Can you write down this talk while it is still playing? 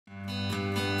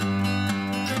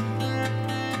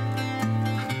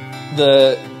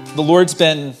The Lord's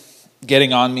been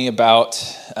getting on me about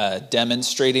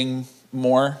demonstrating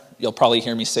more. You'll probably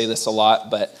hear me say this a lot,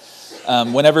 but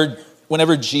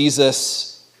whenever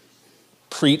Jesus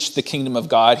preached the kingdom of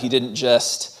God, he didn't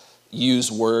just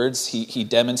use words. He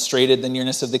demonstrated the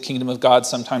nearness of the kingdom of God.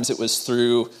 Sometimes it was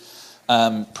through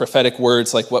prophetic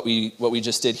words like what we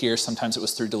just did here. Sometimes it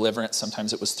was through deliverance.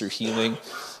 Sometimes it was through healing.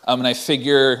 And I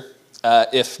figure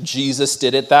if Jesus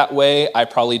did it that way, I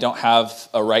probably don't have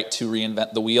a right to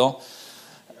reinvent the wheel.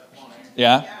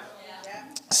 Yeah?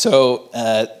 So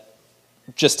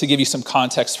just to give you some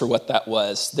context for what that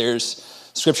was,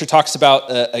 Scripture talks about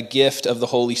a gift of the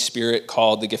Holy Spirit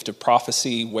called the gift of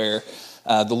prophecy, where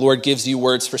the Lord gives you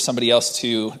words for somebody else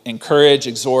to encourage,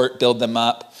 exhort, build them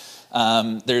up.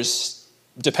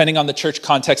 Depending on the church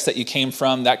context that you came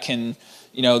from, that can,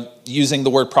 using the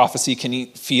word prophecy can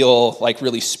feel like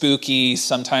really spooky.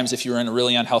 Sometimes if you're in a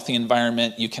really unhealthy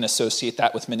environment, you can associate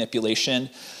that with manipulation.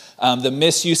 The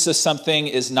misuse of something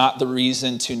is not the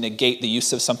reason to negate the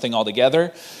use of something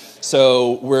altogether.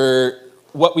 So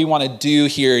what we want to do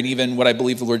here, and even what I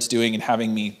believe the Lord's doing and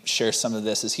having me share some of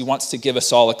this, is he wants to give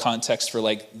us all a context for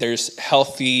there's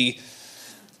healthy,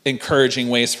 encouraging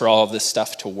ways for all of this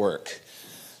stuff to work.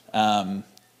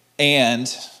 And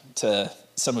to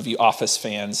some of you Office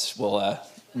fans will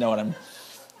know what I'm...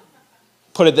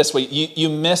 Put it this way, you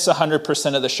miss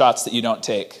 100% of the shots that you don't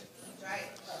take.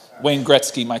 Wayne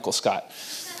Gretzky, Michael Scott.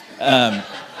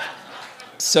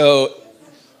 So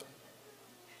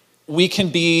we can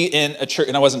be in a church,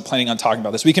 and I wasn't planning on talking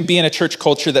about this, we can be in a church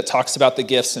culture that talks about the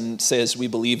gifts and says we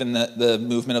believe in the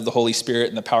movement of the Holy Spirit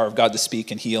and the power of God to speak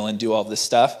and heal and do all this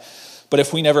stuff. But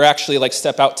if we never actually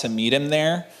step out to meet him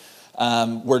there,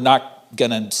 we're not going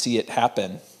to see it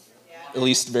happen, at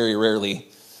least very rarely.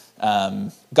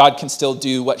 God can still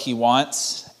do what he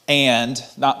wants, the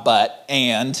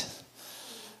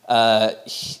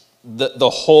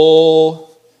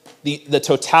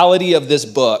totality of this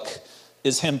book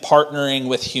is him partnering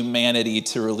with humanity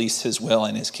to release his will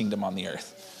and his kingdom on the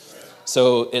earth.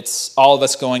 So it's all of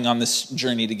us going on this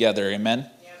journey together. Amen.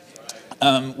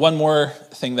 One more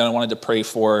thing that I wanted to pray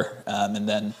for, and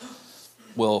then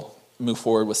we'll move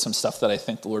forward with some stuff that I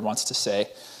think the Lord wants to say.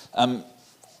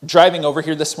 Driving over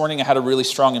here this morning, I had a really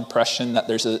strong impression that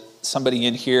there's somebody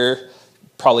in here,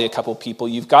 probably a couple people.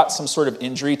 You've got some sort of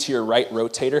injury to your right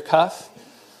rotator cuff,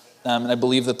 and I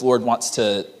believe that the Lord wants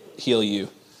to heal you.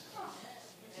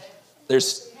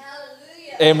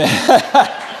 Amen.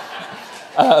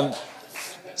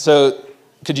 So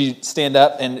could you stand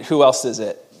up, and who else is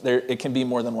it? It can be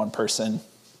more than one person.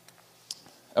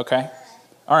 Okay.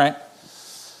 All right.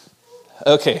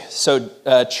 Okay, so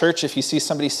church, if you see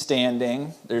somebody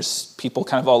standing, there's people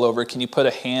kind of all over. Can you put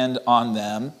a hand on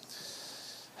them?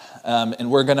 And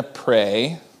we're going to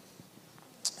pray.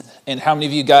 And how many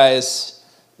of you guys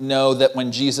know that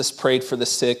when Jesus prayed for the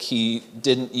sick, he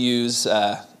didn't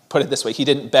put it this way, he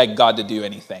didn't beg God to do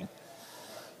anything.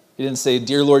 He didn't say,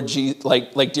 "Dear Lord,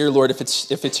 dear Lord, if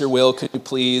it's your will, could you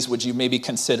please, would you maybe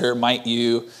consider, might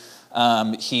you?"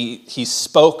 He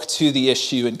spoke to the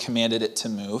issue and commanded it to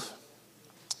move.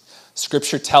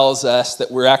 Scripture tells us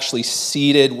that we're actually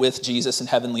seated with Jesus in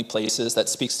heavenly places. That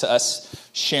speaks to us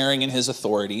sharing in his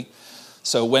authority.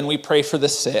 So when we pray for the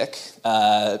sick,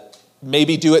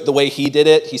 maybe do it the way he did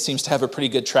it. He seems to have a pretty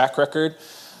good track record.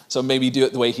 So maybe do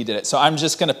it the way he did it. So I'm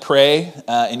just going to pray,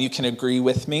 and you can agree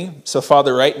with me. So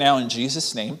Father, right now in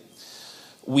Jesus' name,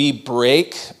 we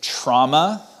break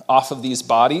trauma off of these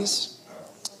bodies.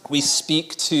 We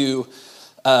speak to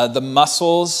the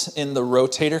muscles in the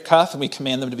rotator cuff, and we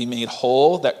command them to be made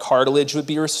whole, that cartilage would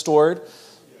be restored,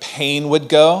 pain would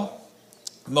go,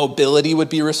 mobility would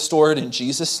be restored in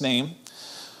Jesus' name.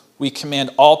 We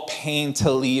command all pain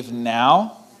to leave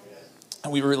now,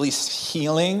 and we release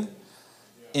healing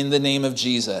in the name of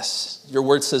Jesus. Your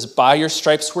word says, by your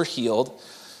stripes we're healed,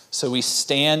 so we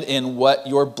stand in what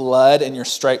your blood and your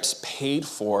stripes paid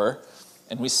for,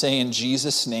 and we say in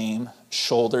Jesus' name,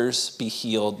 shoulders be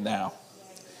healed now.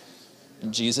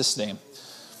 In Jesus' name.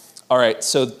 All right,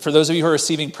 so for those of you who are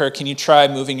receiving prayer, can you try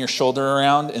moving your shoulder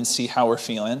around and see how we're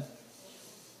feeling?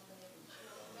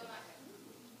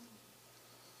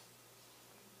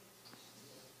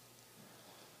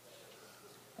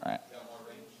 All right.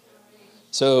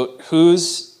 So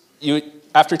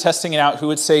after testing it out, who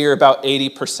would say you're about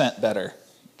 80% better?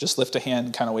 Just lift a hand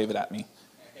and kind of wave it at me.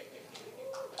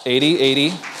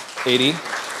 80.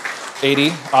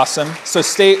 Awesome. So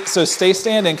stay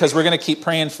standing, because we're going to keep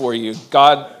praying for you.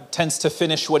 God tends to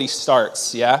finish what he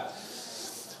starts, yeah?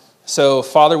 So,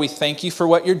 Father, we thank you for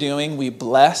what you're doing. We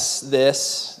bless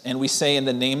this, and we say in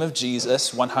the name of Jesus,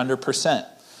 100%.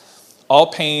 all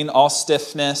pain, all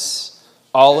stiffness,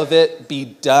 all of it be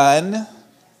done,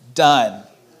 done,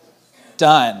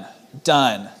 done,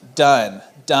 done, done,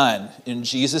 done. In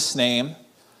Jesus' name,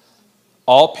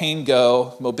 all pain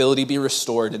go, mobility be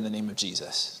restored in the name of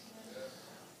Jesus.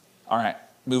 All right,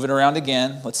 moving around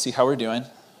again. Let's see how we're doing.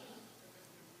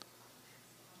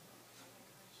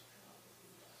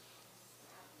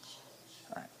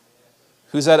 All right,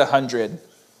 who's at 100?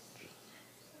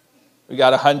 We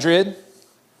got 100.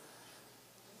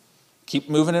 Keep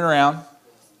moving it around.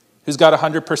 Who's got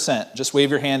 100%? Just wave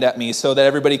your hand at me so that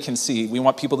everybody can see. We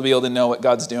want people to be able to know what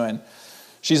God's doing.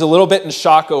 She's a little bit in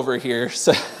shock over here,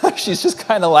 so she's just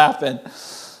kind of laughing.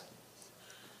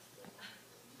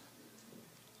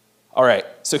 All right,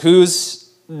 so who's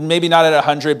maybe not at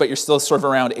 100, but you're still sort of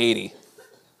around 80?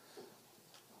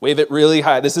 Wave it really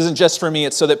high. This isn't just for me.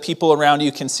 It's so that people around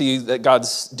you can see that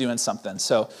God's doing something.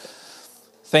 So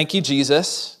thank you,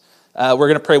 Jesus. We're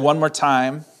going to pray one more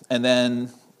time, and then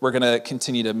we're going to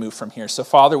continue to move from here. So,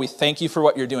 Father, we thank you for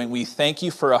what you're doing. We thank you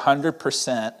for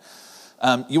 100%.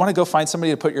 You want to go find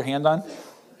somebody to put your hand on?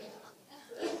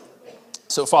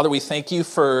 So, Father, we thank you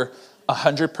for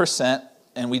 100%,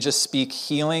 and we just speak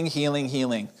healing, healing,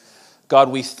 healing. God,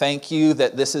 we thank you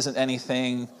that this isn't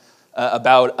anything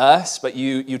about us, but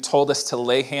you told us to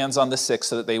lay hands on the sick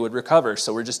so that they would recover.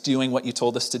 So we're just doing what you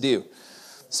told us to do.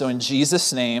 So in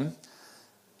Jesus' name,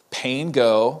 pain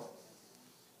go,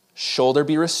 shoulder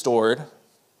be restored.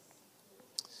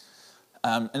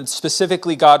 And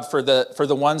specifically, God, for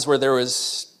the ones where there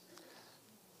was,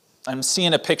 I'm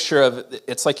seeing a picture of,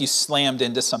 it's like you slammed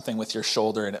into something with your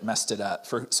shoulder and it messed it up.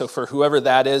 So for whoever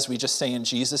that is, we just say in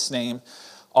Jesus' name,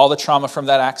 all the trauma from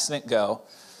that accident go.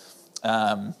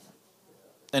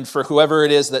 And for whoever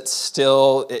it is that's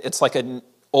still, it's like an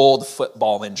old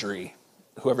football injury,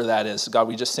 whoever that is, God,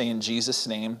 we just say in Jesus'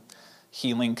 name,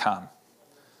 healing come,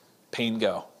 pain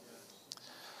go.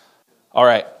 All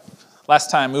right,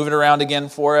 last time, move it around again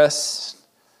for us.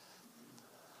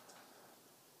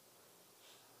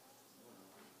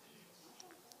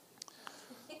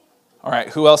 All right,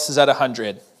 who else is at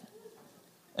 100?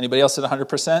 Anybody else at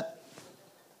 100%?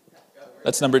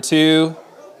 That's number 2.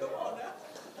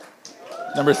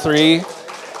 Number 3.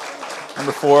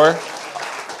 Number 4.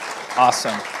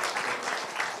 Awesome.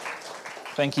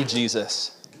 Thank you,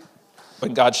 Jesus.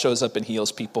 When God shows up and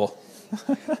heals people.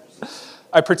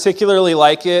 I particularly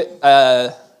like it.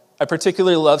 I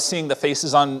particularly love seeing the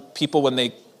faces on people when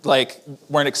they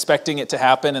weren't expecting it to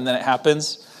happen and then it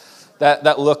happens.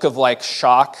 That look of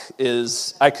shock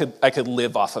is, I could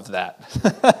live off of that.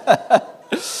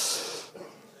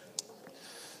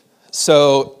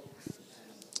 So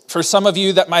for some of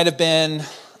you that might have been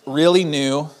really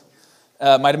new,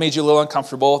 might have made you a little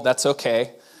uncomfortable, that's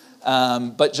okay.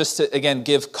 But just to, again,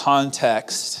 give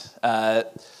context,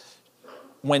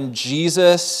 when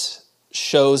Jesus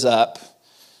shows up,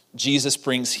 Jesus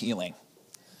brings healing.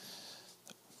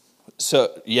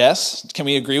 So, yes, can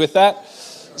we agree with that?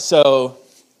 So,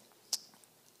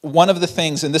 one of the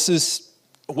things, and this is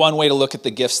one way to look at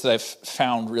the gifts that I've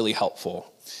found really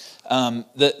helpful.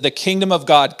 The kingdom of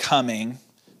God coming,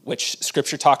 which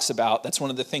Scripture talks about, that's one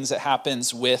of the things that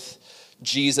happens with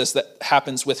Jesus, that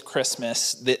happens with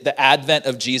Christmas. The advent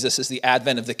of Jesus is the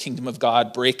advent of the kingdom of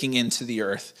God breaking into the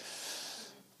earth.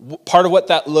 Part of what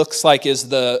that looks like is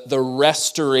the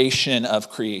restoration of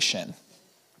creation.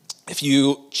 If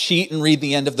you cheat and read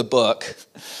the end of the book,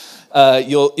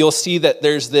 you'll see that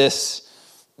there's this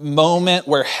moment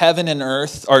where heaven and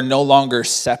earth are no longer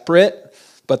separate,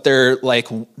 but they're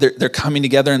coming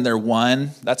together and they're one.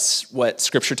 That's what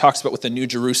Scripture talks about with the New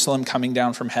Jerusalem coming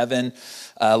down from heaven,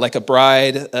 like a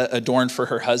bride adorned for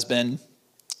her husband.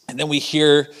 And then we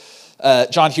hear,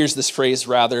 John hears this phrase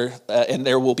rather, and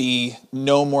there will be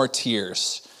no more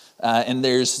tears. And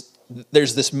there's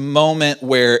this moment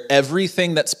where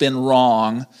everything that's been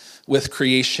wrong with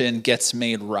creation gets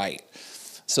made right.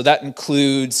 So that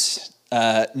includes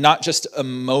not just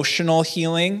emotional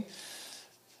healing.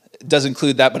 It does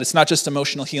include that, but it's not just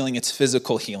emotional healing, it's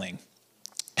physical healing.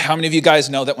 How many of you guys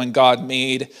know that when God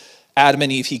made Adam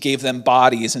and Eve, he gave them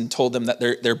bodies and told them that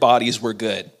their bodies were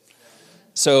good?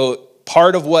 So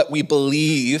part of what we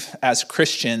believe as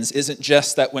Christians isn't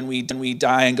just that when we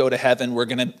die and go to heaven, we're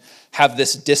going to have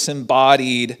this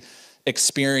disembodied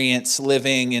experience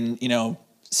living and,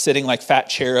 sitting like fat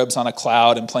cherubs on a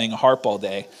cloud and playing a harp all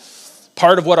day.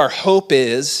 Part of what our hope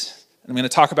is, and I'm going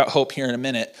to talk about hope here in a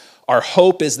minute, our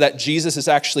hope is that Jesus is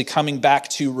actually coming back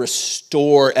to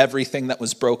restore everything that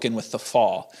was broken with the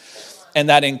fall. And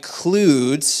that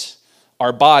includes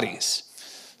our bodies.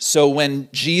 So when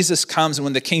Jesus comes and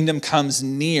when the kingdom comes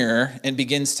near and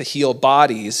begins to heal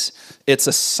bodies, it's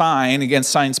a sign. Again,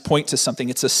 signs point to something.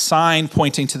 It's a sign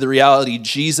pointing to the reality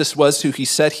Jesus was who he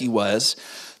said he was.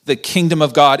 The kingdom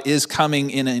of God is coming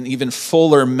in an even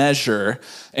fuller measure,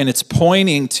 and it's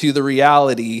pointing to the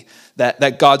reality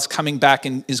that God's coming back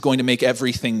and is going to make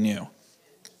everything new.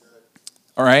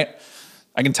 All right?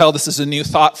 I can tell this is a new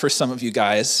thought for some of you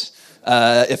guys.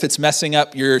 If it's messing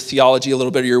up your theology a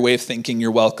little bit or your way of thinking, you're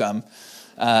welcome.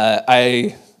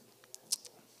 I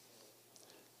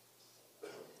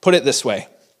put it this way.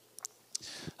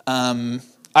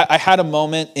 I had a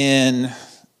moment in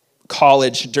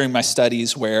college during my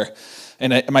studies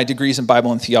and my degrees in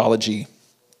Bible and theology,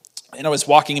 and I was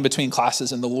walking in between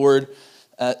classes, and the Lord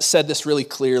said this really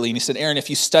clearly, and he said, Aaron, if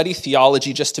you study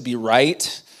theology just to be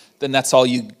right, then that's all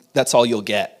you'll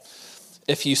get.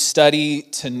 If you study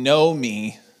to know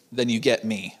me, then you get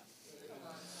me.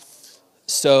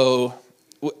 So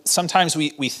sometimes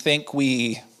we think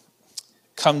we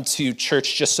come to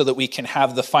church just so that we can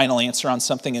have the final answer on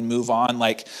something and move on.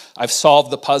 Like, I've solved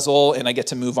the puzzle and I get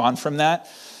to move on from that.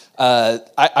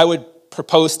 I would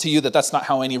propose to you that that's not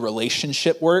how any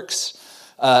relationship works.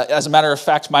 As a matter of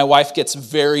fact, my wife gets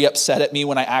very upset at me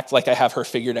when I act like I have her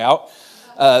figured out.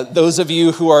 Those of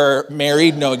you who are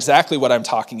married know exactly what I'm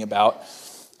talking about.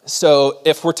 So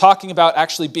if we're talking about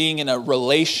actually being in a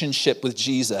relationship with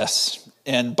Jesus,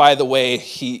 and by the way,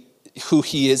 who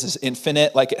he is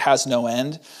infinite, like it has no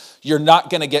end, you're not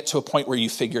going to get to a point where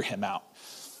you figure him out.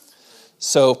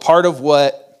 So part of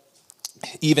what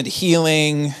even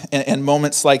healing and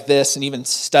moments like this and even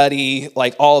study,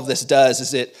 like all of this does,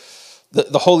 is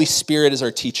the Holy Spirit is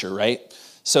our teacher, right?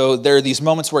 So there are these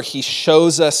moments where he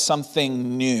shows us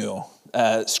something new.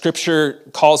 Scripture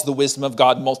calls the wisdom of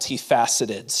God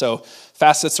multifaceted. So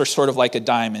facets are sort of like a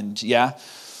diamond, yeah?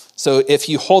 So if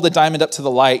you hold a diamond up to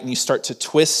the light and you start to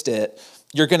twist it,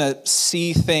 you're going to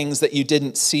see things that you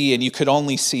didn't see and you could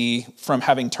only see from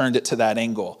having turned it to that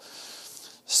angle.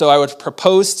 So I would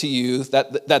propose to you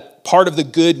that part of the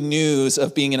good news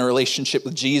of being in a relationship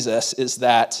with Jesus is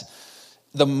that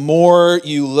the more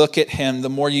you look at him, the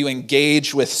more you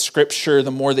engage with Scripture,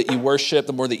 the more that you worship,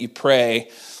 the more that you pray,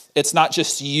 it's not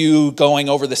just you going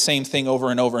over the same thing over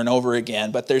and over and over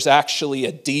again, but there's actually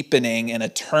a deepening and a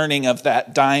turning of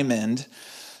that diamond,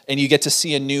 and you get to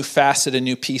see a new facet, a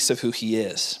new piece of who he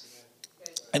is.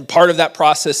 And part of that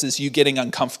process is you getting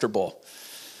uncomfortable.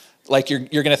 Like you're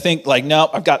going to think like, no,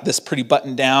 I've got this pretty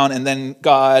buttoned down, and then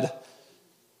God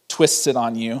twists it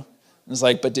on you. And it's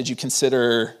like, but did you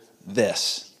consider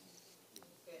this?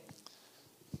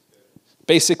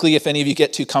 Basically, if any of you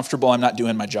get too comfortable, I'm not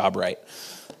doing my job right.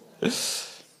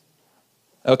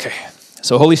 Okay,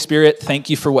 so Holy Spirit,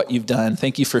 thank you for what you've done.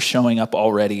 Thank you for showing up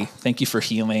already. Thank you for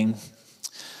healing.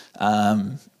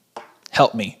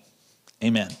 Help me.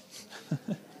 Amen.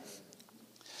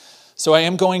 So I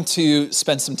am going to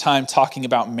spend some time talking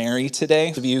about Mary today.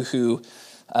 Those of you who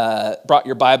brought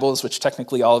your Bibles, which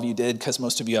technically all of you did because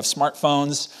most of you have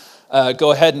smartphones,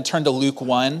 go ahead and turn to Luke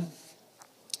 1.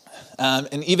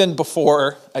 And even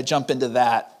before I jump into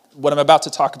that, what I'm about to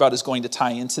talk about is going to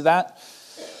tie into that.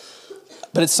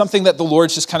 But it's something that the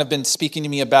Lord's just kind of been speaking to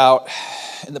me about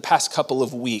in the past couple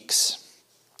of weeks.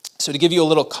 So to give you a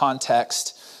little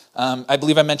context, I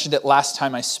believe I mentioned it last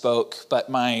time I spoke, but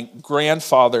my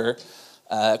grandfather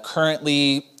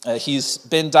currently, he's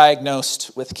been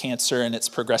diagnosed with cancer and it's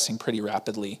progressing pretty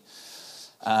rapidly.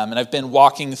 And I've been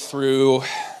walking through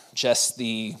just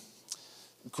the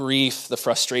grief, the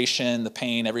frustration, the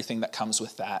pain, everything that comes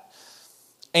with that.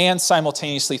 And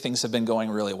simultaneously, things have been going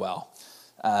really well.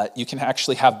 You can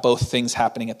actually have both things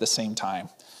happening at the same time.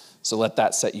 So let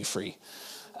that set you free.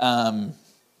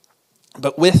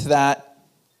 But with that,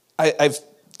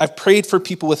 I've prayed for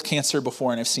people with cancer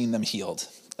before and I've seen them healed.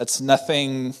 That's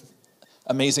nothing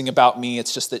amazing about me.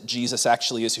 It's just that Jesus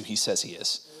actually is who he says he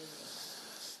is.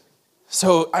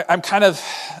 So I'm kind of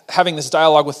having this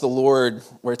dialogue with the Lord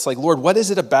where it's like, Lord, what is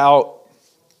it about?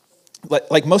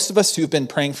 Like most of us who've been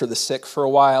praying for the sick for a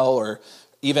while, or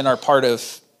even are part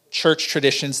of church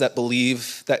traditions that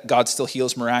believe that God still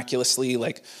heals miraculously,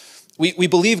 like we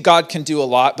believe God can do a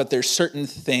lot, but there's certain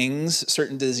things,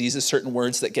 certain diseases, certain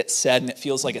words that get said, and it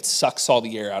feels like it sucks all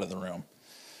the air out of the room,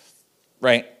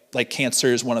 right? Like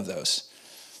cancer is one of those.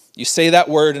 You say that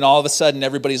word, and all of a sudden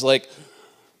everybody's like,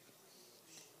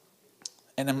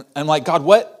 and I'm like, God,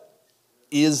 what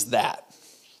is that?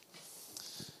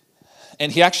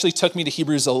 And he actually took me to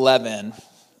Hebrews 11.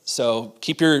 So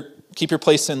keep your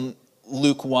place in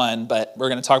Luke 1, but we're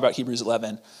going to talk about Hebrews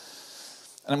 11.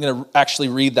 And I'm going to actually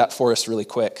read that for us really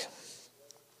quick.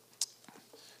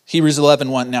 Hebrews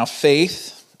 11:1. Now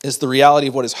faith is the reality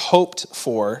of what is hoped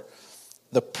for,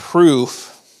 the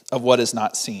proof of what is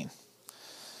not seen.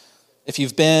 If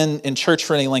you've been in church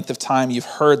for any length of time, you've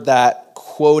heard that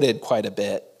quoted quite a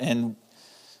bit. And,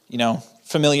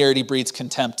 familiarity breeds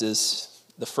contempt is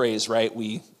the phrase, right?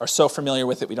 We are so familiar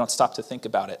with it, we don't stop to think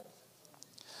about it.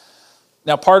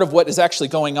 Now, part of what is actually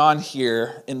going on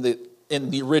here in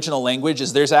the original language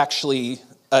is there's actually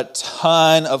a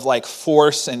ton of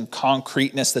force and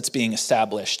concreteness that's being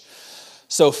established.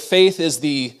 So faith is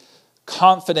the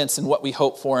confidence in what we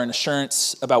hope for and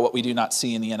assurance about what we do not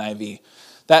see in the NIV.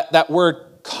 That word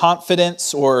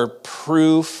confidence or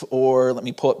proof, or let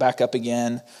me pull it back up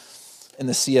again in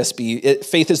the CSB.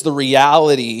 Faith is the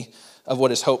reality of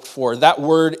what is hoped for. That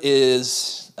word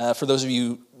is, for those of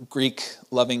you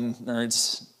Greek-loving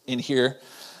nerds in here,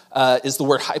 is the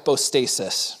word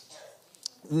hypostasis.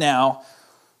 Now,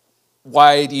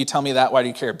 why do you tell me that? Why do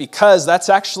you care? Because that's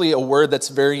actually a word that's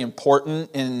very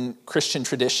important in Christian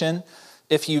tradition.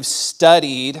 If you've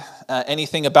studied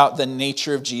anything about the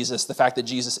nature of Jesus, the fact that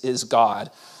Jesus is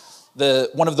God,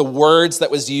 one of the words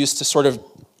that was used to sort of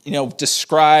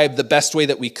describe the best way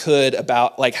that we could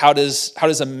about how is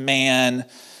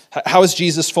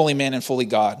Jesus fully man and fully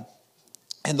God?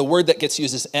 And the word that gets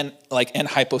used is en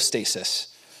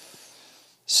hypostasis.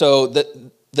 So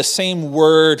the same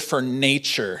word for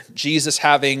nature, Jesus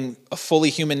having a fully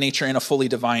human nature and a fully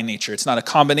divine nature. It's not a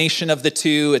combination of the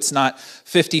two. It's not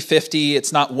 50-50.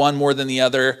 It's not one more than the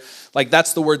other.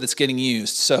 That's the word that's getting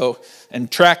used. So,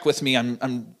 and track with me,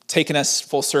 I'm taking us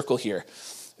full circle here.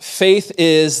 Faith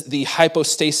is the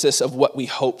hypostasis of what we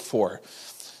hope for.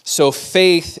 So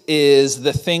faith is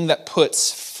the thing that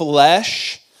puts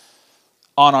flesh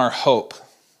on our hope.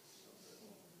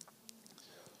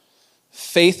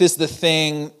 Faith is the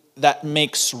thing that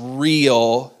makes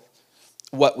real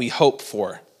what we hope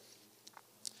for.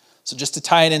 So just to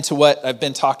tie it into what I've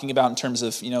been talking about in terms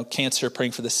of, cancer,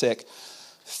 praying for the sick,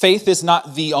 faith is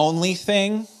not the only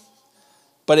thing,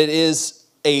 but it is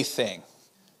a thing.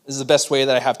 This is the best way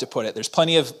that I have to put it. There's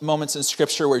plenty of moments in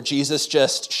Scripture where Jesus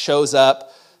just shows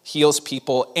up, heals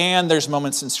people, and there's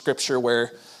moments in Scripture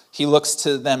where he looks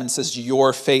to them and says,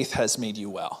 your faith has made you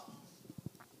well.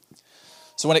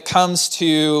 So when it comes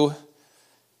to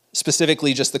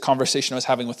specifically just the conversation I was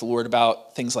having with the Lord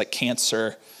about things like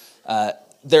cancer,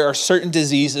 there are certain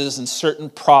diseases and certain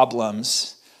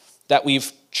problems that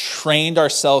we've trained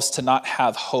ourselves to not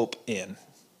have hope in.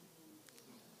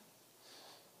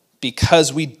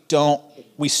 Because we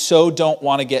so don't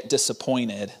want to get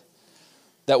disappointed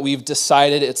that we've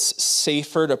decided it's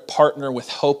safer to partner with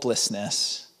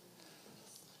hopelessness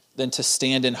than to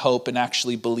stand in hope and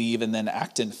actually believe and then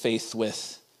act in faith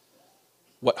with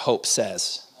what hope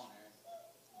says.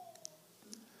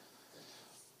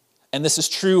 And this is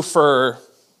true for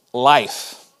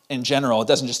life in general. It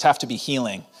doesn't just have to be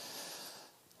healing.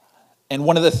 And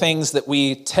one of the things that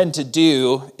we tend to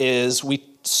do is we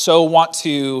so want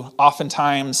to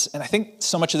oftentimes, and I think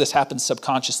so much of this happens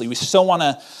subconsciously, we so want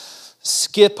to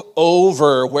skip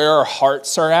over where our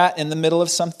hearts are at in the middle of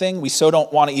something. We so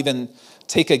don't want to even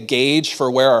take a gauge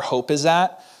for where our hope is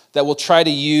at, that we'll try to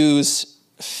use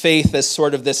faith as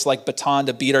sort of this baton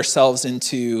to beat ourselves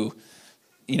into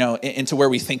where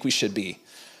we think we should be.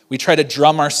 We try to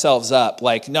drum ourselves up no,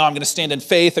 I'm going to stand in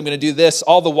faith, I'm going to do this.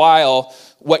 All the while,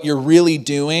 what you're really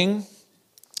doing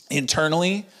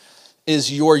internally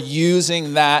is you're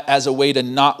using that as a way to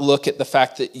not look at the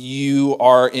fact that you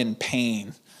are in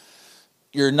pain.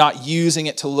 You're not using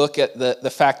it to look at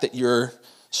the fact that you're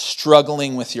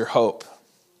struggling with your hope.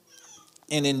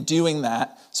 And in doing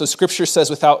that, so Scripture says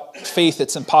without faith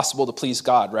it's impossible to please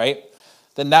God, right?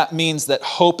 Then that means that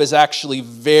hope is actually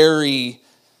very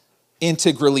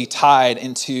integrally tied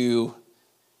into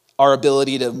our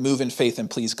ability to move in faith and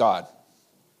please God.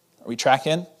 Are we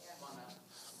tracking?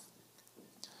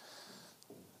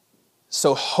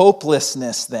 So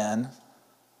hopelessness then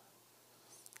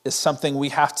is something we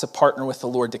have to partner with the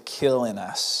Lord to kill in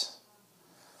us.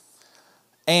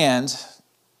 And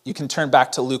you can turn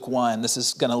back to Luke 1. This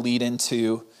is going to lead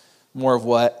into more of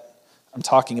what I'm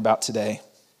talking about today.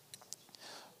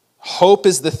 Hope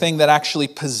is the thing that actually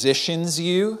positions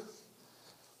you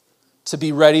to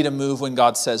be ready to move when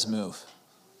God says move.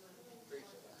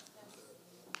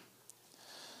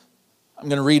 I'm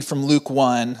going to read from Luke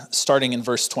 1, starting in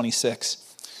verse 26.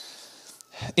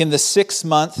 In the 6th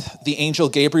month, the angel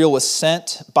Gabriel was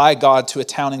sent by God to a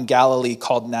town in Galilee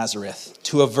called Nazareth,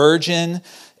 to a virgin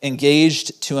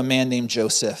engaged to a man named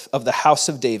Joseph of the house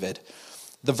of David.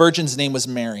 The virgin's name was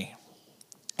Mary.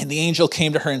 And the angel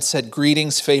came to her and said,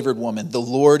 "Greetings, favored woman, the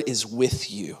Lord is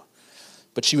with you."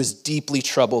 But she was deeply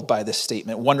troubled by this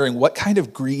statement, wondering what kind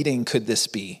of greeting could this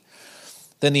be.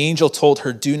 Then the angel told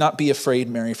her, "Do not be afraid,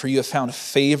 Mary, for you have found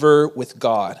favor with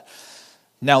God.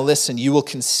 Now listen, you will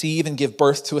conceive and give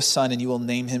birth to a son, and you will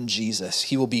name him Jesus.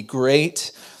 He will be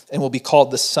great and will be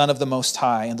called the Son of the Most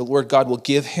High, and the Lord God will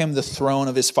give him the throne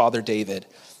of his father David.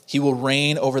 He will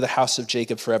reign over the house of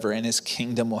Jacob forever, and his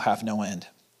kingdom will have no end."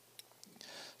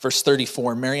 Verse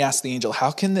 34, Mary asked the angel,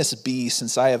 "How can this be,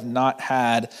 since I have not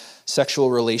had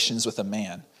sexual relations with a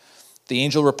man?" The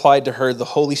angel replied to her, "The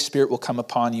Holy Spirit will come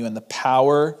upon you, and the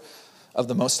power of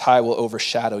the Most High will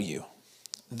overshadow you.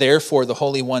 Therefore, the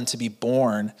Holy One to be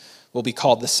born will be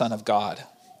called the Son of God.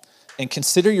 And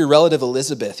consider your relative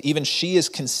Elizabeth. Even she has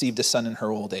conceived a son in her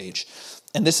old age.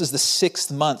 And this is the 6th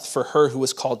month for her who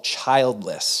was called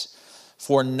childless,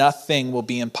 for nothing will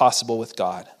be impossible with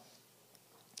God."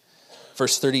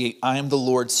 Verse 38, "I am the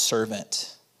Lord's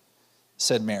servant,"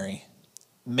 said Mary.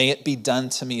 "May it be done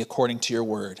to me according to your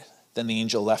word." Then the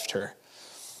angel left her.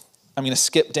 I'm going to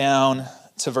skip down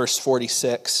to verse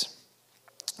 46.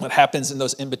 What happens in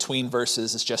those in-between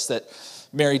verses is just that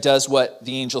Mary does what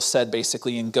the angel said,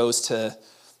 basically, and goes to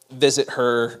visit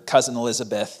her cousin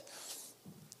Elizabeth.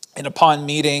 And upon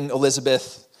meeting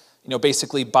Elizabeth,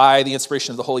 basically by the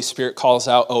inspiration of the Holy Spirit, calls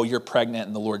out, "Oh, you're pregnant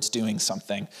and the Lord's doing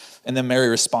something." And then Mary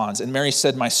responds. And Mary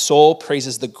said, "My soul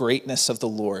praises the greatness of the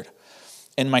Lord,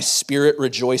 and my spirit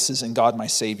rejoices in God my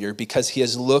Savior, because he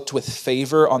has looked with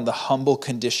favor on the humble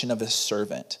condition of his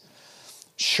servant.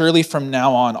 Surely from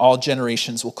now on, all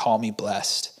generations will call me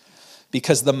blessed,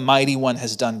 because the Mighty One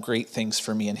has done great things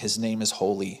for me, and his name is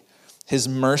holy. His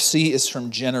mercy is from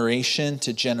generation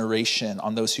to generation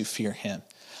on those who fear him.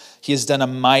 He has done a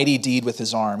mighty deed with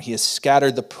his arm. He has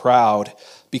scattered the proud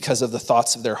because of the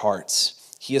thoughts of their hearts.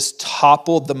 He has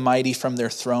toppled the mighty from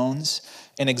their thrones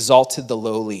and exalted the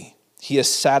lowly. He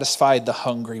has satisfied the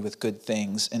hungry with good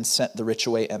things and sent the rich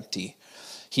away empty.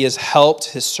 He has helped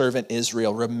his servant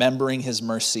Israel, remembering his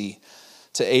mercy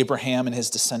to Abraham and his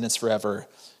descendants forever,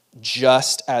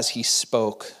 just as he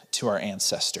spoke to our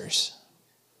ancestors."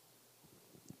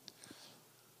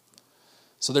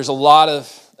 So that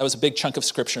was a big chunk of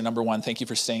scripture, number one. Thank you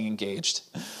for staying engaged.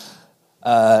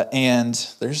 And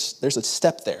there's a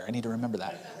step there. I need to remember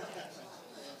that.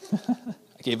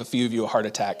 I gave a few of you a heart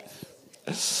attack.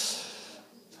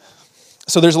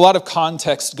 So there's a lot of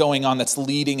context going on that's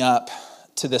leading up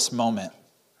to this moment.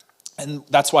 And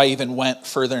that's why I even went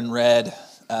further and read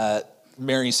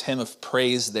Mary's hymn of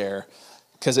praise there,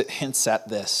 because it hints at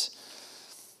this.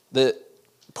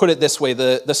 Put it this way,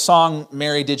 the song,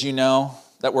 "Mary, Did You Know?"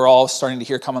 that we're all starting to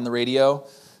hear come on the radio,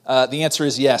 the answer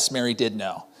is yes, Mary did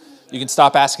know. You can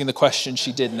stop asking the question,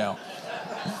 she did know.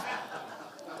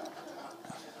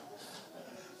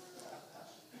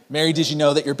 "Mary, did you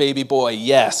know that your baby boy?"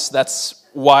 Yes, that's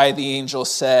why the angel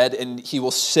said, "And he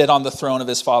will sit on the throne of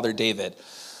his father David."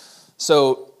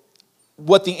 So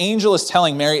what the angel is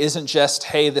telling Mary isn't just,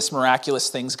 "Hey, this miraculous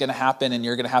thing's going to happen and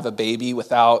you're going to have a baby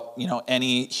without,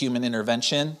 any human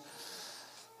intervention."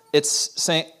 It's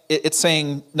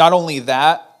saying not only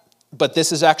that, but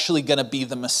this is actually going to be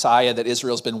the Messiah that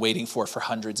Israel's been waiting for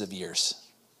hundreds of years.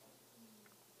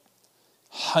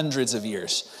 Hundreds of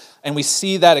years. And we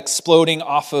see that exploding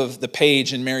off of the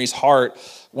page in Mary's heart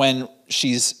when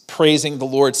she's praising the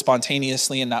Lord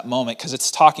spontaneously in that moment, because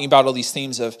it's talking about all these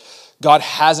themes of God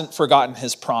hasn't forgotten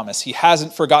his promise. He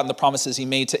hasn't forgotten the promises he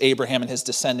made to Abraham and his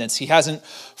descendants. He hasn't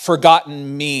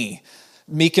forgotten me,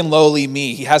 meek and lowly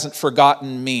me. He hasn't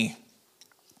forgotten me.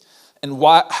 And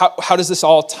how does this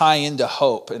all tie into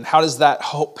hope? And how does that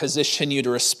hope position you to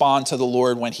respond to the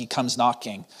Lord when he comes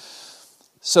knocking?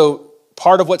 So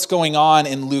part of what's going on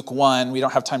in Luke 1, we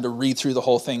don't have time to read through the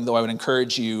whole thing, though I would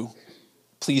encourage you,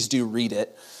 please do read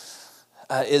it,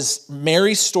 is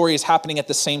Mary's story is happening at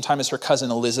the same time as her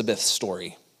cousin Elizabeth's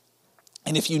story.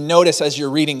 And if you notice as you're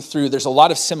reading through, there's a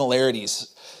lot of similarities.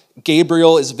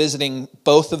 Gabriel is visiting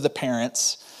both of the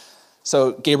parents.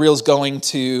 So Gabriel's going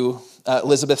to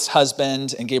Elizabeth's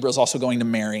husband, and Gabriel's also going to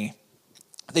Mary.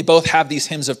 They both have these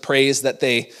hymns of praise that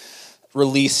they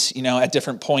release, at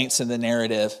different points in the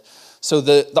narrative. So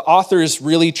the author is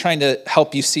really trying to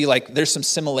help you see, there's some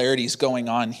similarities going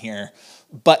on here,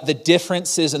 but the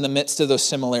differences in the midst of those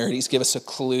similarities give us a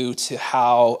clue to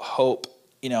how hope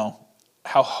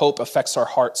affects our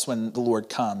hearts when the Lord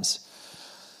comes.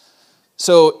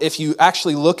 So if you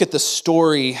actually look at the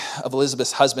story of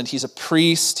Elizabeth's husband, he's a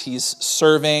priest, he's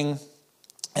serving,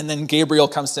 and then Gabriel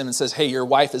comes to him and says, "Hey, your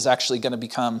wife is actually going to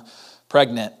become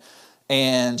pregnant,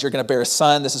 and you're going to bear a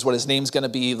son. This is what his name's going to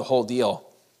be," the whole deal.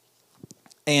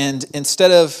 And instead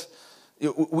of,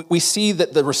 We see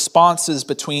that the responses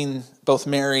between both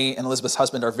Mary and Elizabeth's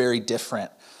husband are very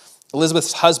different.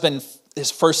 Elizabeth's husband,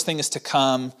 his first thing is to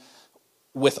come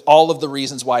with all of the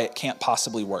reasons why it can't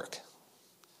possibly work.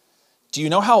 Do you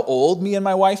know how old me and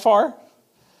my wife are?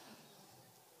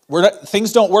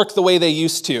 Things don't work the way they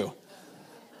used to.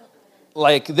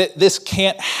 Like, this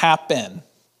can't happen.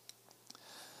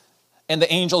 And the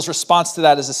angel's response to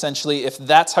that is essentially, if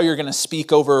that's how you're going to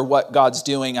speak over what God's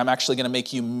doing, I'm actually going to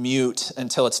make you mute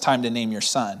until it's time to name your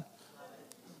son.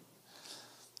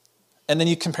 And then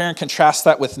you compare and contrast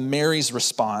that with Mary's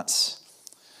response.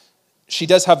 She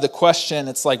does have the question,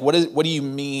 it's like, what do you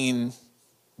mean,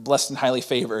 blessed and highly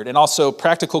favored? And also,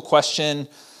 practical question,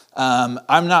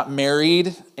 I'm not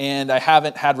married and I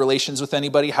haven't had relations with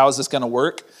anybody. How is this going to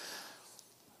work?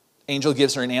 Angel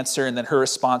gives her an answer, and then her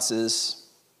response is,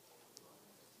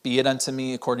 be it unto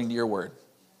me according to your word.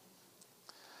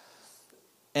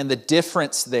 And the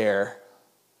difference there,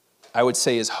 I would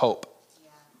say, is hope.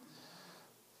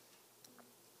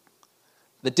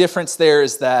 The difference there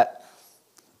is that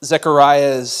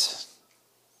Zechariah's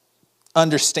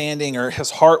understanding, or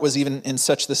his heart was even in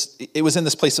such this, it was in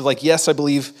this place of like, yes, I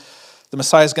believe the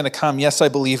Messiah is going to come. Yes, I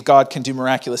believe God can do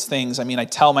miraculous things. I mean, I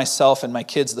tell myself and my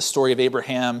kids the story of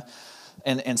Abraham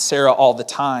and Sarah all the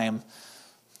time.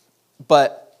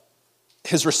 But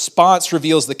his response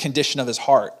reveals the condition of his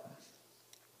heart.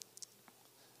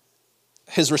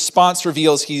 His response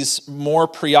reveals he's more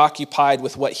preoccupied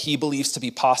with what he believes to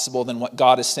be possible than what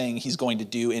God is saying he's going to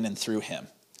do in and through him.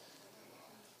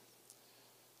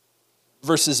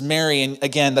 Versus Mary, and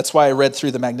again, that's why I read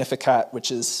through the Magnificat, which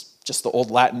is just the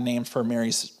old Latin name for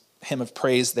Mary's hymn of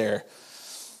praise there.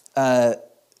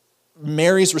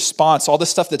 Mary's response, all the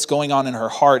stuff that's going on in her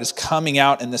heart is coming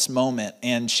out in this moment.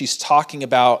 And she's talking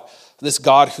about this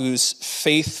God who's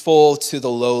faithful to the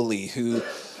lowly, who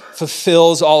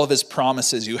fulfills all of his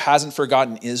promises, who hasn't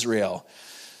forgotten Israel.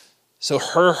 So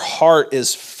her heart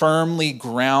is firmly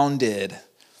grounded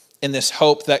in this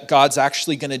hope that God's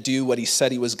actually going to do what he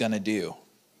said he was going to do.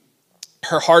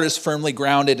 Her heart is firmly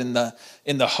grounded in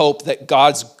the hope that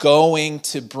God's going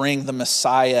to bring the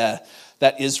Messiah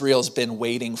that Israel's been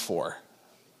waiting for.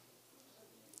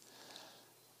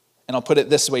 And I'll put it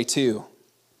this way too.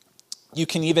 You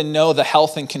can even know the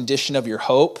health and condition of your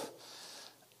hope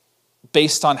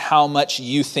based on how much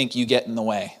you think you get in the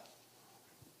way.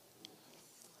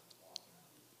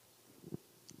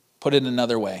 Put it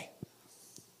another way.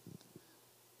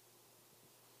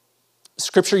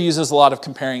 Scripture uses a lot of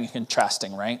comparing and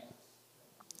contrasting, right?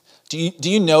 Do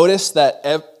you notice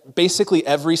that basically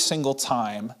every single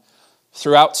time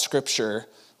throughout Scripture,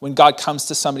 when God comes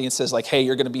to somebody and says like, hey,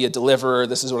 you're going to be a deliverer,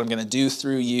 this is what I'm going to do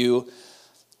through you,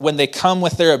 when they come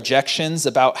with their objections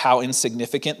about how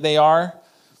insignificant they are,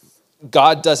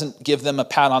 God doesn't give them a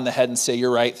pat on the head and say,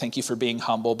 you're right, thank you for being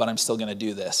humble, but I'm still going to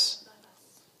do this.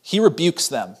 He rebukes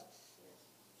them.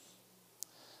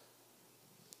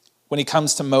 When he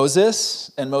comes to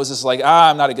Moses, and Moses is like,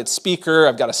 I'm not a good speaker,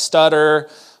 I've got a stutter,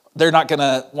 they're not going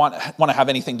to want to have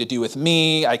anything to do with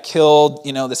me, I killed,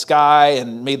 this guy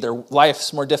and made their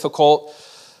lives more difficult.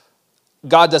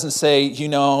 God doesn't say,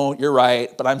 you're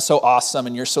right, but I'm so awesome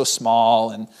and you're so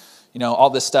small and, all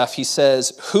this stuff. He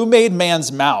says, who made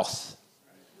man's mouth?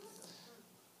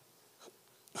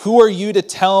 Who are you to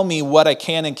tell me what I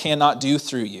can and cannot do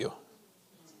through you?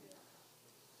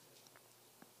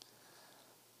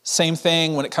 Same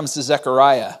thing when it comes to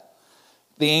Zechariah.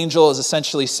 The angel is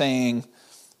essentially saying,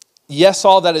 yes,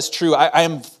 all that is true.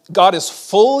 God is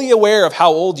fully aware of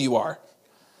how old you are.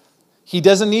 He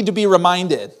doesn't need to be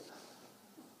reminded.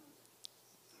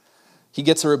 He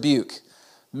gets a rebuke.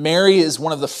 Mary is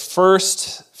one of the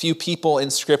first few people in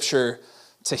Scripture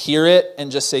to hear it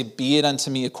and just say, be it unto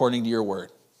me according to your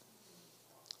word.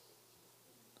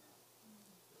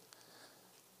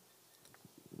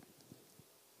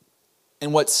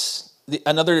 And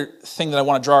another thing that I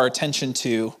want to draw our attention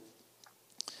to,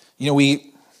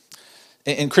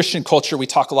 in Christian culture, we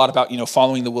talk a lot about,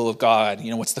 following the will of God.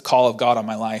 What's the call of God on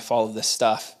my life, all of this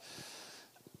stuff.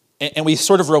 And we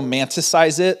sort of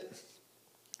romanticize it.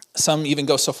 Some even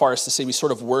go so far as to say we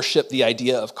sort of worship the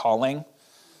idea of calling.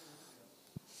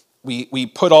 We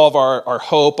put all of our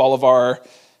hope, all of our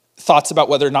thoughts about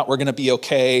whether or not we're going to be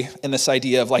okay in this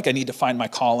idea of like, I need to find my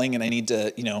calling and I need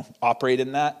to, operate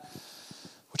in that.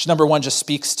 Which number one just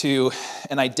speaks to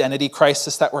an identity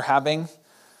crisis that we're having.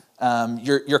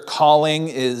 Your calling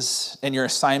and your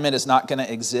assignment is not going to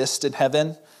exist in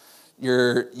heaven.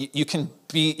 You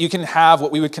can have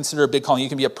what we would consider a big calling. You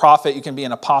can be a prophet, you can be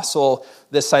an apostle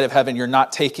this side of heaven. You're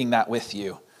not taking that with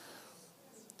you.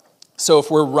 So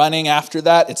if we're running after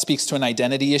that, it speaks to an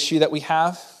identity issue that we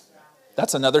have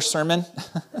That's another sermon.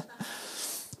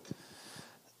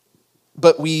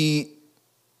 But we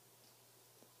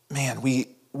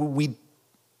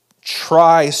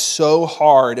try so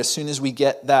hard as soon as we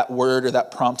get that word or that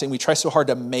prompting, we try so hard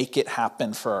to make it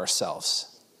happen for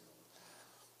ourselves.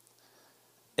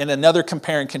 In another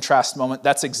compare and contrast moment,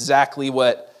 that's exactly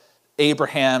what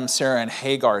Abraham, Sarah, and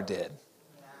Hagar did.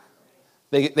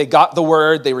 They got the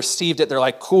word, they received it, they're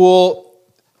like, cool,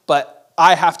 but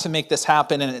I have to make this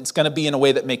happen, and it's going to be in a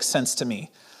way that makes sense to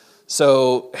me.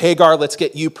 So Hagar, let's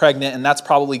get you pregnant, and that's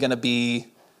probably going to be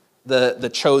the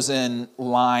chosen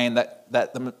line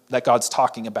that God's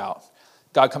talking about.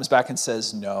 God comes back and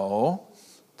says, no,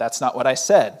 that's not what I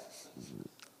said.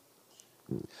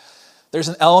 There's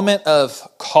an element of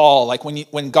call, like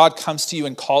when God comes to you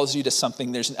and calls you to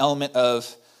something, there's an element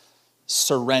of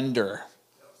surrender.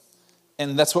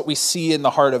 And that's what we see in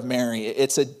the heart of Mary.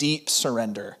 It's a deep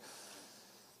surrender.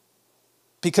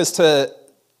 Because to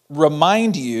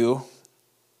remind you,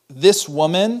 this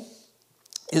woman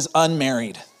is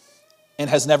unmarried and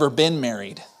has never been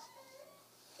married.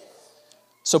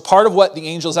 So part of what the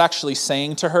angel's actually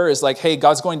saying to her is like, hey,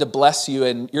 God's going to bless you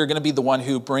and you're going to be the one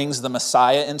who brings the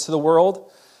Messiah into the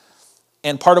world.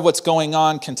 And part of what's going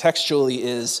on contextually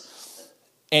is,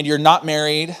 and you're not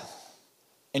married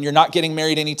and you're not getting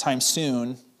married anytime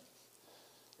soon,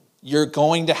 you're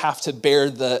going to have to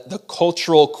bear the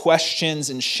cultural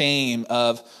questions and shame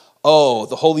of, oh,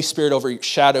 the Holy Spirit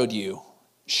overshadowed you.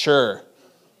 Sure.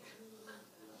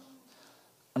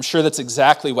 I'm sure that's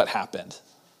exactly what happened.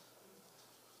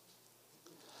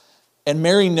 And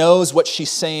Mary knows what she's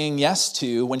saying yes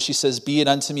to when she says, be it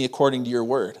unto me according to your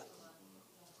word.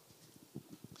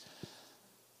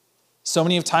 So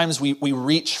many of times we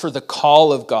reach for the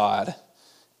call of God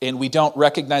and we don't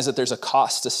recognize that there's a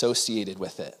cost associated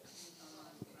with it.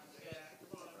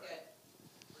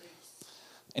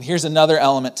 And here's another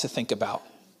element to think about.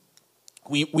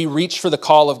 We reach for the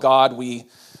call of God. We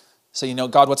say,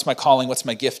 God, what's my calling? What's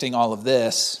my gifting? All of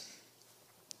this.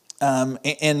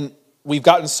 And we've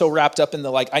gotten so wrapped up in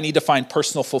I need to find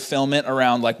personal fulfillment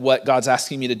around what God's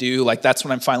asking me to do. That's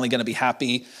when I'm finally going to be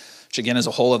happy, which again is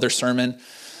a whole other sermon.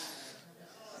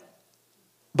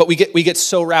 But we get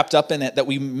so wrapped up in it that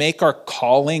we make our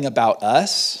calling about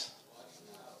us.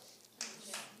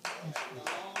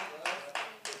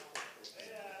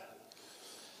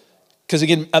 Because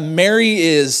again, Mary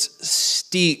is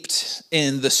steeped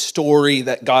in the story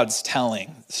that God's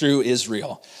telling through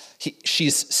Israel.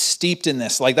 She's steeped in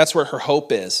this. That's where her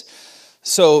hope is.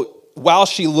 So while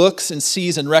she looks and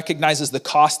sees and recognizes the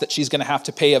cost that she's going to have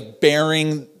to pay of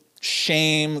bearing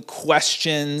shame,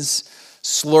 questions,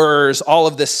 slurs, all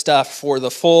of this stuff for the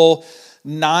full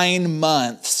 9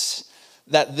 months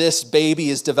that this baby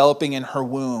is developing in her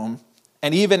womb,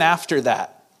 and even after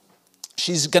that,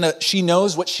 she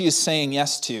knows what she is saying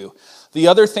yes to. The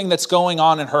other thing that's going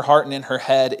on in her heart and in her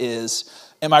head is,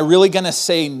 am I really going to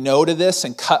say no to this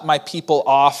and cut my people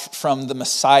off from the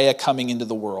Messiah coming into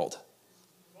the world?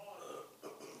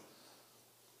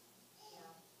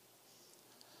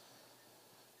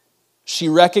 She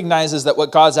recognizes that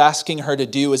what God's asking her to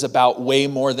do is about way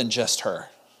more than just her.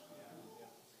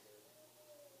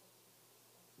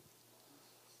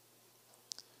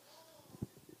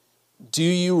 Do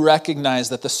you recognize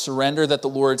that the surrender that the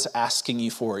Lord's asking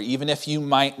you for, even if you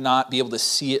might not be able to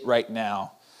see it right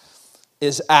now,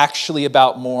 is actually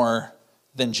about more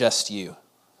than just you?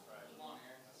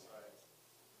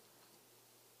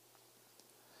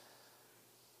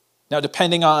 Now,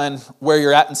 depending on where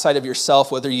you're at inside of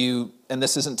yourself, whether you, and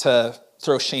this isn't to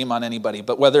throw shame on anybody,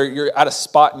 but whether you're at a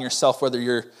spot in yourself, where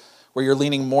you're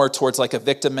leaning more towards a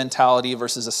victim mentality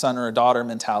versus a son or a daughter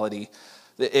mentality.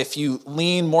 If you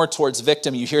lean more towards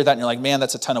victim, you hear that and you're like, man,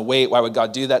 that's a ton of weight. Why would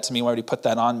God do that to me? Why would he put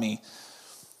that on me?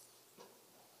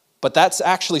 But that's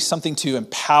actually something to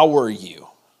empower you.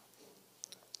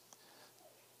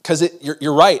 Because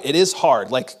you're right, it is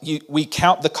hard. We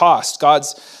count the cost.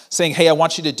 God's saying, hey, I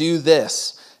want you to do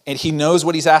this. And he knows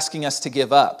what he's asking us to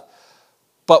give up.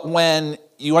 But when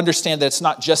you understand that it's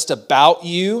not just about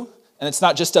you, and it's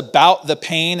not just about the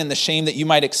pain and the shame that you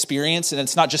might experience, and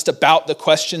it's not just about the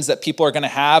questions that people are going to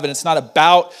have, and it's not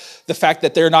about the fact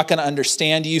that they're not going to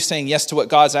understand you saying yes to what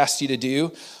God's asked you to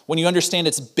do. When you understand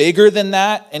it's bigger than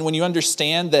that, and when you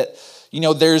understand that,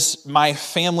 there's my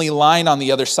family line on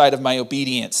the other side of my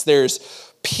obedience.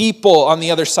 There's people on the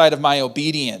other side of my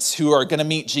obedience who are going to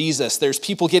meet Jesus. There's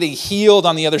people getting healed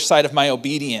on the other side of my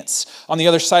obedience, on the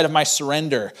other side of my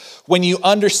surrender. When you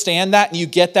understand that and you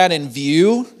get that in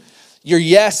view, your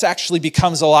yes actually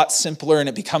becomes a lot simpler and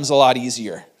it becomes a lot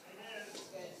easier.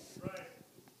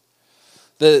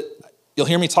 You'll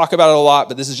hear me talk about it a lot,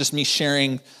 but this is just me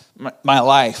sharing my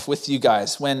life with you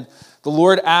guys. When the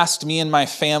Lord asked me and my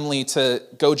family to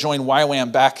go join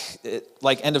YWAM back at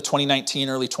like end of 2019,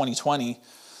 early 2020,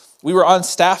 we were on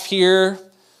staff here.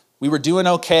 We were doing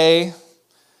okay.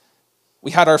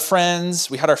 We had our friends.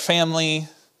 We had our family.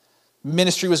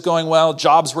 Ministry was going well.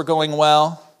 Jobs were going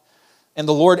well. And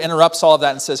the Lord interrupts all of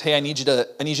that and says, hey, I need you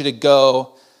to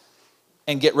go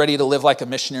and get ready to live like a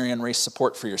missionary and raise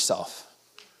support for yourself.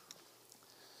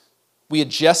 We had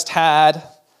just had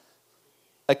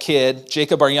a kid.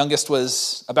 Jacob, our youngest,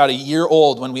 was about a year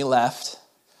old when we left.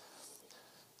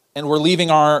 And we're leaving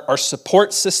our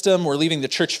support system. We're leaving the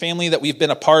church family that we've been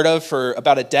a part of for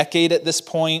about a decade at this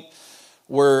point.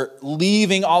 We're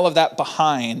leaving all of that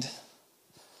behind.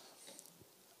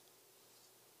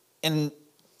 And,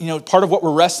 part of what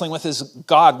we're wrestling with is,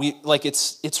 God,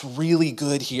 it's really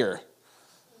good here.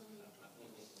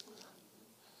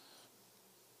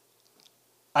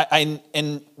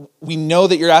 And we know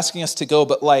that you're asking us to go,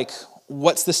 but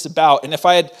what's this about? And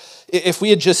if we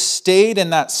had just stayed in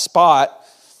that spot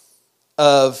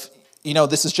of,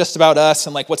 this is just about us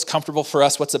and what's comfortable for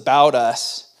us, what's about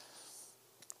us,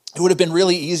 it would have been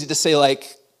really easy to say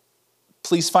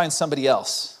please find somebody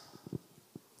else.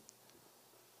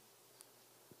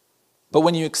 But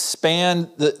when you expand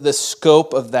the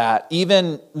scope of that,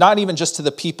 not even just to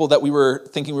the people that we were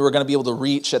thinking we were going to be able to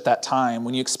reach at that time,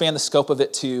 when you expand the scope of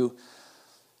it to,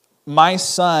 my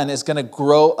son is going to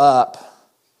grow up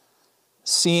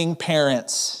seeing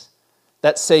parents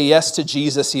that say yes to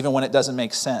Jesus even when it doesn't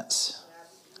make sense.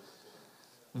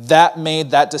 That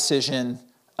made that decision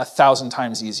 1,000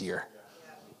 times easier.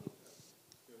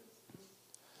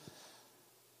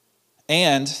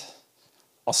 And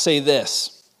I'll say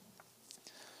this.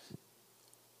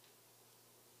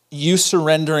 You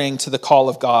surrendering to the call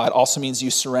of God also means you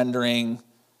surrendering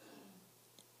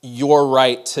your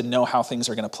right to know how things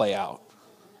are going to play out.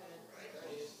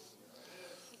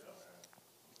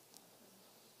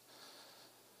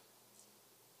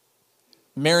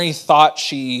 Mary thought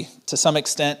to some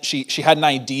extent, she had an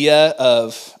idea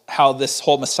of how this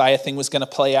whole Messiah thing was going to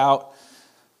play out.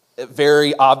 It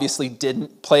very obviously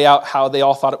didn't play out how they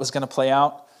all thought it was going to play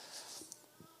out.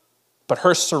 But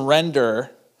her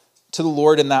surrender to the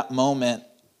Lord in that moment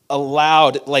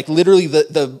allowed, literally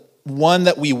the one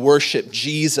that we worship,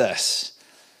 Jesus,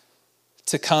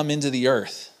 to come into the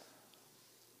earth.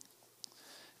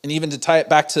 And even to tie it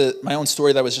back to my own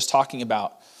story that I was just talking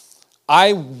about,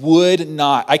 I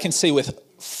can say with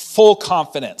full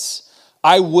confidence,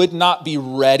 I would not be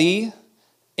ready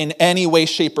in any way,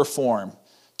 shape, or form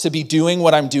to be doing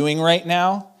what I'm doing right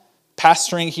now,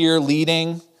 pastoring here,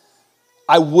 leading.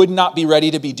 I would not be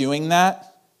ready to be doing that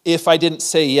if I didn't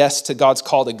say yes to God's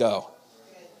call to go.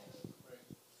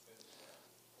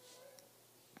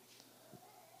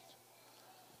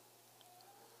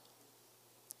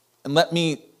 And let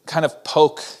me kind of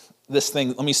poke this thing.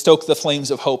 Let me stoke the flames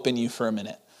of hope in you for a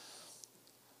minute.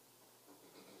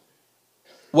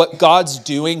 What God's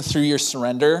doing through your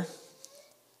surrender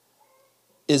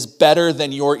is better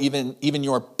than even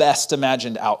your best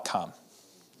imagined outcome.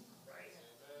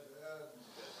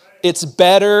 It's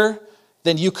better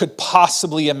than you could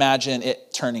possibly imagine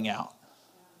it turning out.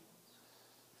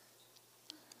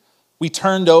 We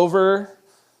turned over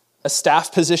a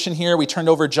staff position here. We turned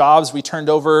over jobs. We turned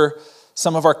over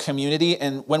some of our community.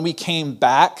 And when we came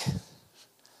back,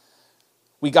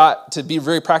 we got, to be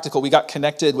very practical, we got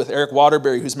connected with Eric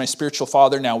Waterbury, who's my spiritual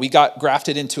father now. We got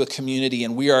grafted into a community,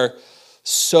 and we are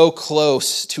so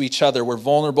close to each other. We're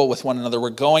vulnerable with one another.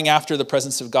 We're going after the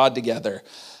presence of God together.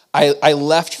 I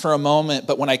left for a moment,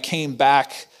 but when I came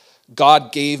back,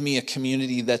 God gave me a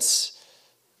community that's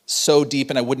so deep,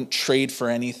 and I wouldn't trade for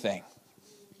anything.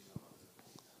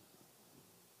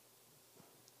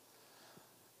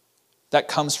 That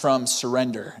comes from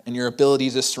surrender, and your ability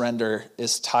to surrender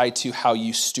is tied to how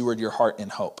you steward your heart in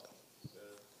hope.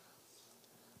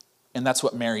 And that's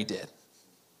what Mary did.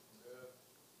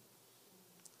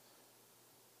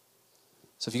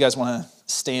 So if you guys want to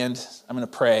stand, I'm going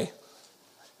to pray.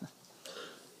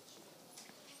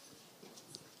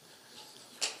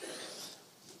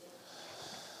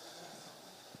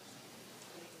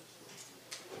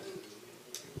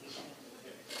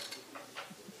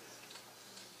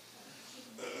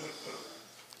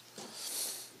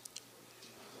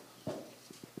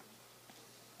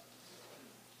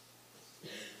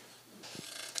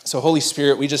 So Holy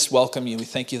Spirit, we just welcome you. We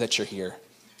thank you that you're here.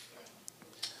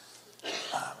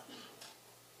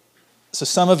 So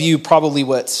some of you, probably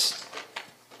what's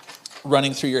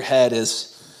running through your head is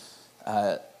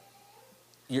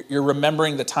you're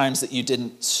remembering the times that you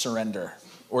didn't surrender,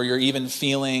 or you're even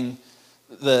feeling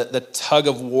the tug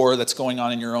of war that's going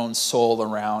on in your own soul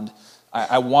around,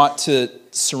 I want to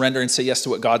surrender and say yes to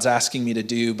what God's asking me to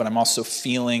do, but I'm also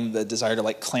feeling the desire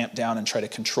to clamp down and try to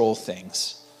control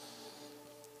things.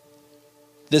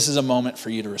 This is a moment for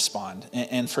you to respond.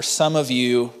 And for some of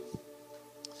you,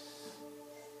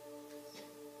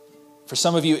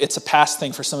 it's a past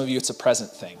thing. For some of you, it's a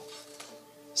present thing.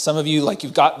 Some of you,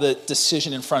 you've got the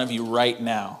decision in front of you right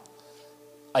now.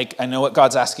 I know what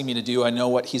God's asking me to do. I know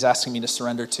what he's asking me to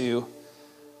surrender to.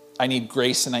 I need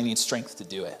grace and I need strength to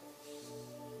do it.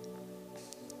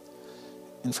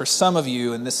 And for some of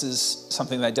you, and this is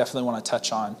something that I definitely want to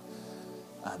touch on,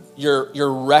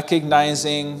 you're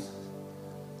recognizing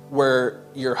where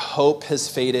your hope has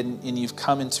faded and you've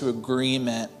come into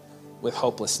agreement with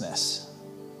hopelessness.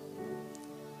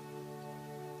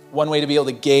 One way to be able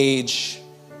to gauge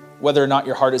whether or not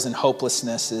your heart is in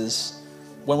hopelessness is,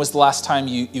 when was the last time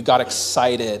you got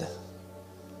excited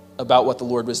about what the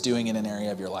Lord was doing in an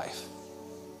area of your life?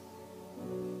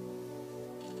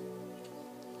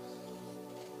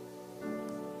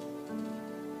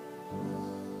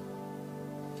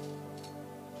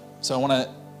 So I want to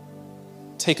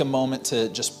take a moment to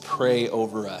just pray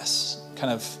over us,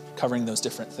 kind of covering those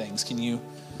different things. Can you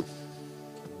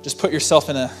just put yourself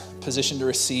in a position to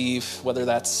receive, whether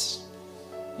that's,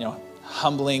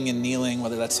 humbling and kneeling,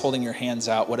 whether that's holding your hands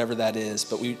out, whatever that is.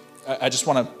 But I just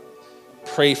want to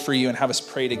pray for you and have us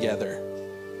pray together.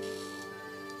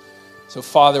 So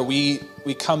Father, we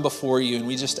come before you and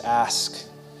we just ask,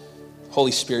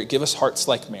 Holy Spirit, give us hearts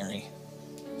like Mary.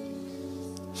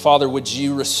 Father, would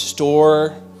you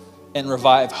restore and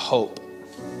revive hope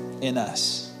in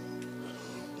us?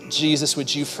 Jesus,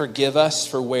 would you forgive us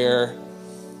for where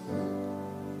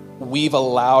we've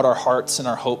allowed our hearts and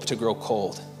our hope to grow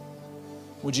cold?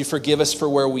 Would you forgive us for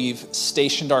where we've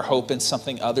stationed our hope in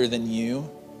something other than you?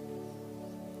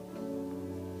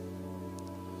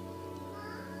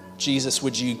 Jesus,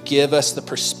 would you give us the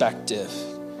perspective?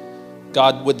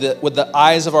 God, would the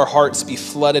eyes of our hearts be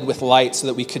flooded with light so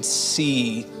that we could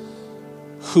see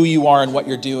who you are and what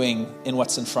you're doing in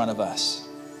what's in front of us?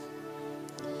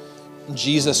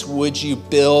 Jesus, would you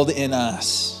build in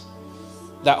us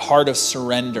that heart of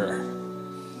surrender,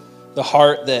 the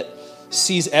heart that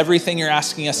sees everything you're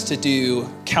asking us to do,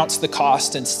 counts the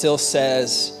cost, and still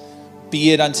says,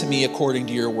 be it unto me according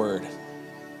to your word.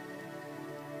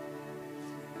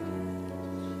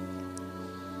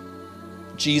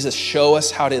 Jesus, show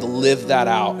us how to live that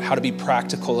out, how to be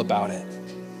practical about it.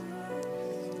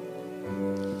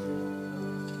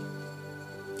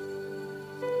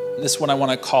 This one I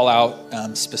want to call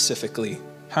out specifically.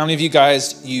 How many of you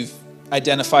guys, you've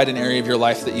identified an area of your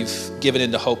life that you've given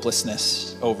into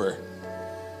hopelessness over?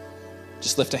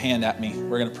 Just lift a hand at me.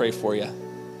 We're going to pray for you.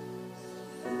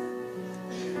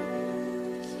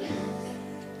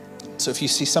 So if you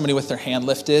see somebody with their hand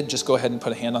lifted, just go ahead and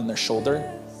put a hand on their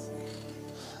shoulder.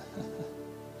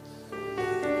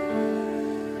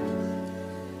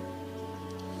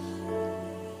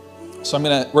 So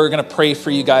we're gonna pray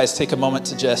for you guys. Take a moment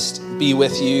to just be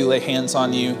with you, lay hands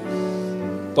on you.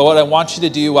 But what I want you to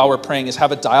do while we're praying is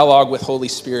have a dialogue with Holy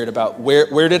Spirit about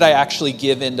where did I actually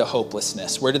give into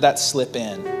hopelessness? Where did that slip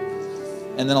in?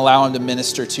 And then allow him to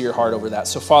minister to your heart over that.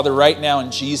 So Father, right now in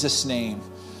Jesus' name,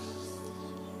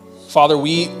 Father,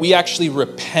 we actually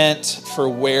repent for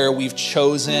where we've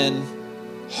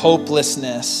chosen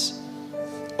hopelessness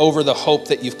over the hope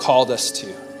that you've called us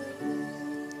to.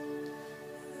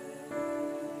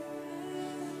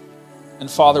 And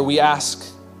Father, we ask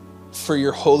for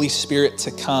your Holy Spirit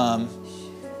to come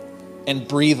and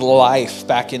breathe life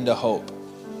back into hope.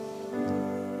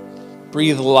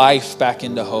 Breathe life back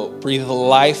into hope. Breathe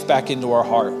life back into our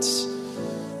hearts.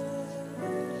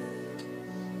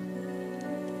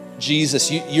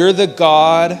 Jesus, you're the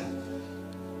God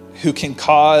who can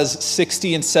cause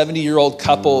 60 and 70-year-old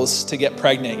couples to get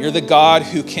pregnant. You're the God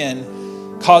who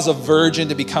can cause a virgin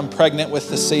to become pregnant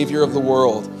with the Savior of the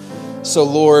world. So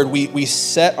Lord, we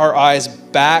set our eyes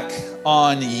back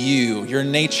on you, your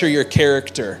nature, your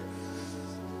character.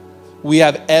 We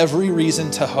have every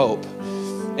reason to hope.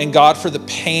 And God, for the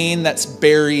pain that's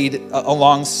buried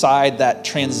alongside that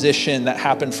transition that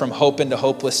happened from hope into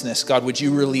hopelessness, God, would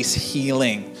you release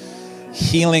healing?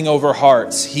 Healing over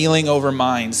hearts, healing over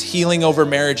minds, healing over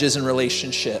marriages and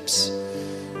relationships.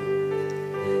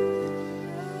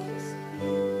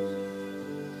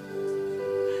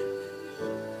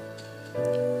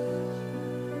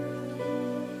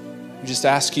 We just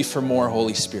ask you for more,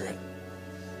 Holy Spirit.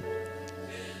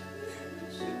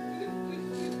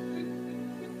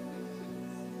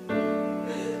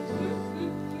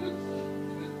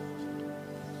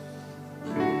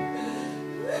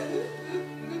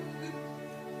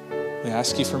 We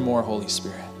ask you for more, Holy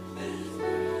Spirit.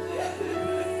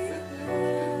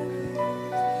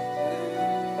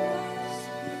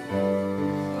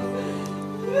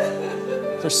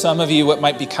 For some of you, what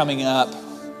might be coming up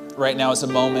right now is a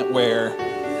moment where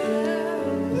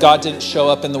God didn't show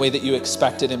up in the way that you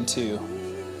expected him to.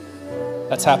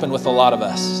 That's happened with a lot of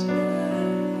us.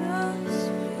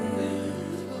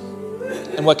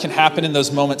 And what can happen in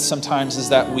those moments sometimes is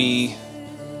that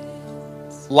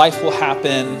life will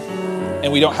happen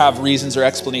and we don't have reasons or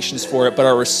explanations for it, but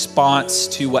our response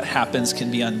to what happens can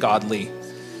be ungodly.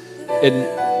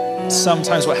 And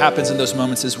sometimes what happens in those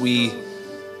moments is we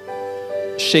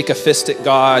shake a fist at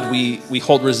God, we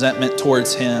hold resentment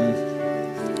towards him,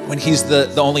 when he's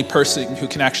the only person who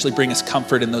can actually bring us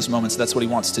comfort in those moments. That's what he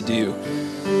wants to do.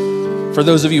 For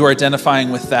those of you who are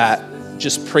identifying with that,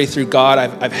 just pray through, God,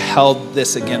 I've held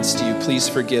this against you. Please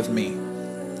forgive me.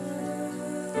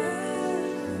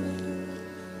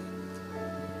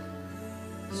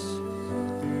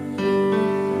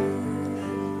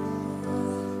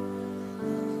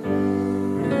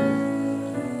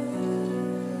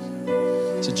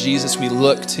 So Jesus, we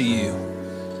look to you.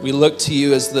 We look to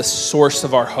you as the source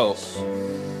of our hope.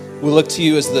 We look to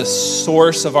you as the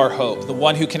source of our hope, the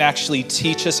one who can actually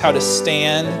teach us how to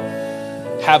stand,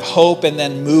 have hope, and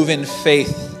then move in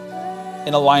faith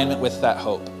in alignment with that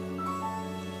hope.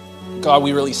 God,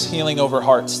 we release healing over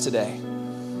hearts today.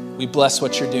 We bless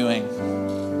what you're doing.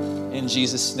 In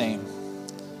Jesus' name,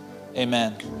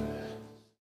 amen.